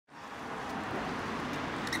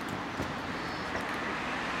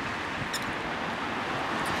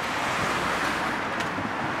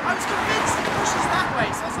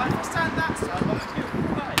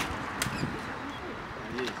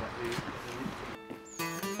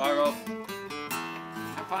Bye, Rob.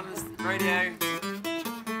 Have fun on the radio.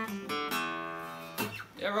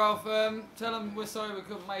 Yeah, Rolf, tell them we're sorry we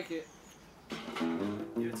couldn't make it.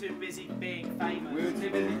 You were too busy being famous. We were too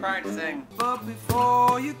busy practicing. But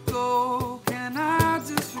before you go, can I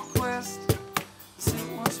just request sit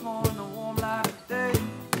once more in the warm light of day?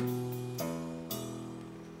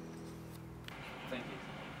 Thank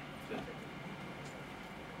you.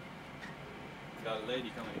 We got a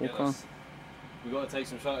lady coming to Walk get on. us. We've got to take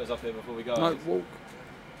some photos up here before we go. No, walk.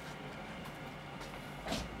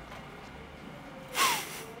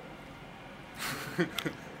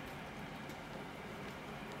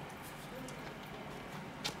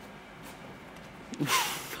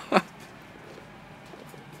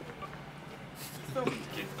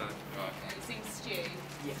 It seems stew.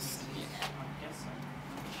 Yes. Yeah. I guess so.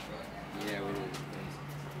 Yeah, we did.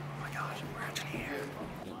 Oh my gosh, we're actually here.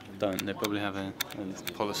 Don't, they probably have a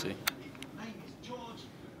policy.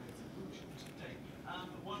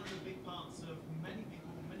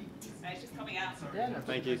 It's just coming out. Yeah, no,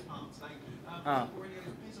 Thank you. Ah.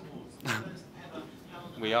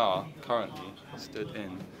 We are currently stood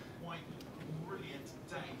in.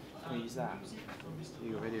 Can we use that?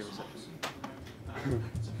 Your video reception.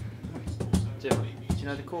 Jim, do you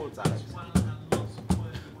know the chords, Alex?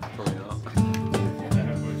 Probably not.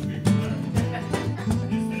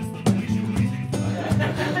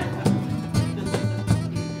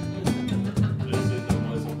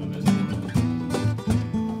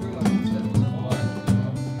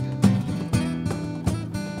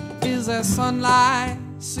 Is there sunlight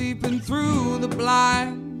seeping through the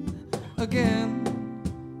blind again,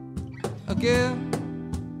 again?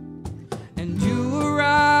 And you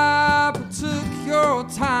arrived, but took your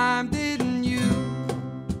time, didn't you,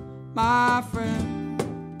 my friend?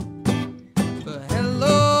 But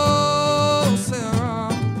hello, Sarah,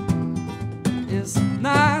 it's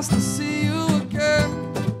nice to see you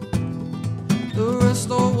again. The rest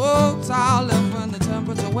of walked out left when the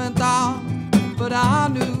temperature went down, but I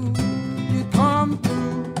knew you'd come through.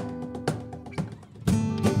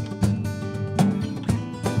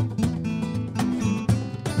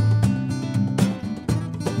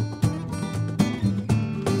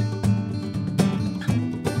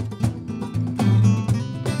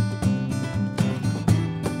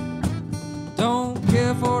 Don't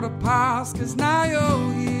care for the past, 'cause now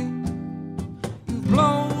you're here. You've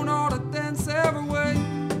blown all the dents every way.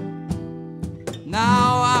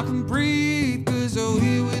 Now I can breathe, 'cause you're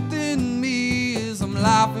here within me as I'm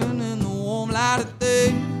laughing in the warm light of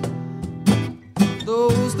day.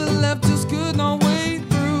 Those that left just could not wait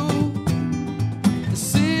through to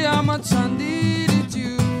see how much I needed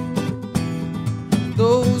you.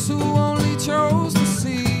 Those who only chose to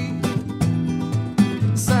see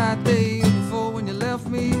the sad day before when you left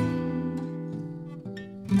me.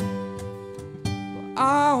 But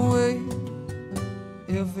I'll wait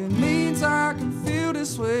if it means I can feel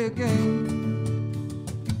this way again.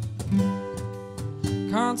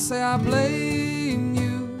 Can't say I blame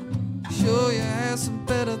you, sure you had some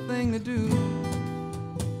better thing to do.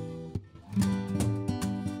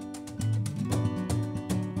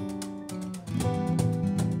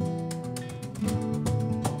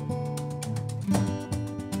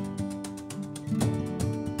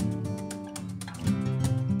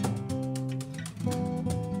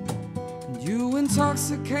 You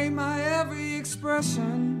intoxicate my every expression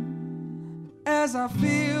as I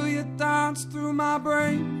feel you dance through my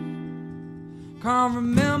brain. Can't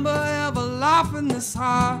remember ever laughing this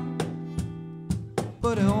hard,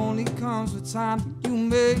 but it only comes with time that you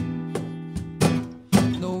make.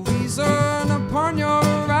 No reason upon your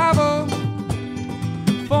arrival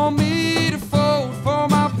for me to fold for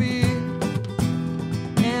my fear,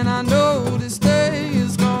 and I know this day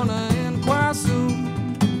is gonna end quite soon.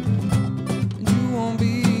 Won't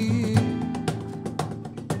be here.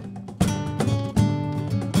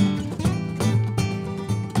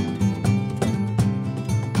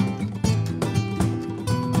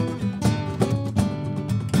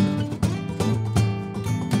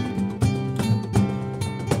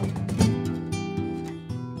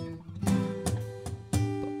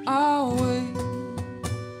 But I'll wait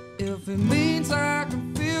if it means I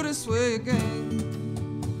can feel this way again.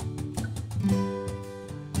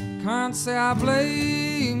 Can't say I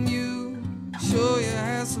blame you, sure you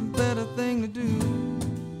had some better thing to do.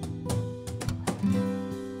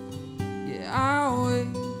 Yeah, I'll wait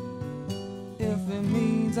if it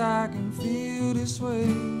means I can feel this way.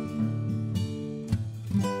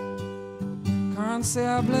 Can't say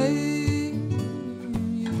I blame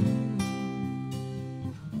you.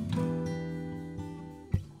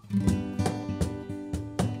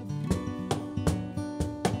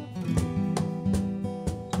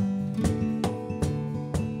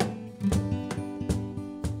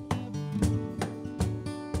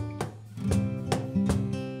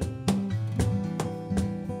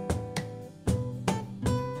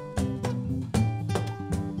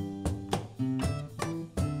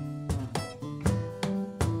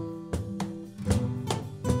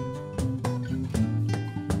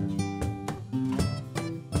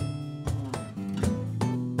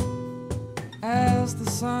 as the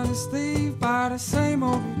sun is thieved by the same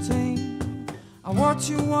old routine. I watch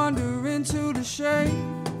you wander into the shade,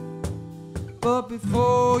 but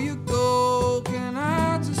before you go, can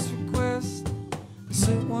I just request to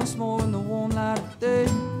sit once more in the warm light of day?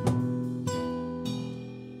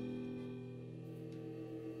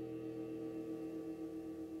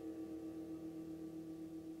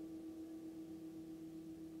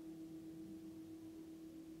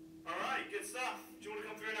 Good stuff. Do you want to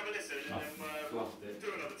come through and have a listen? And then do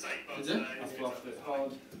another take. Is it? I fluffed it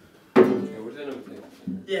hard. Yeah, we'll do another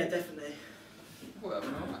thing. Yeah, definitely. Whatever,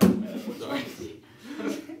 alright.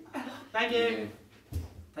 Thank you.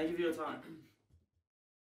 Thank you for your time.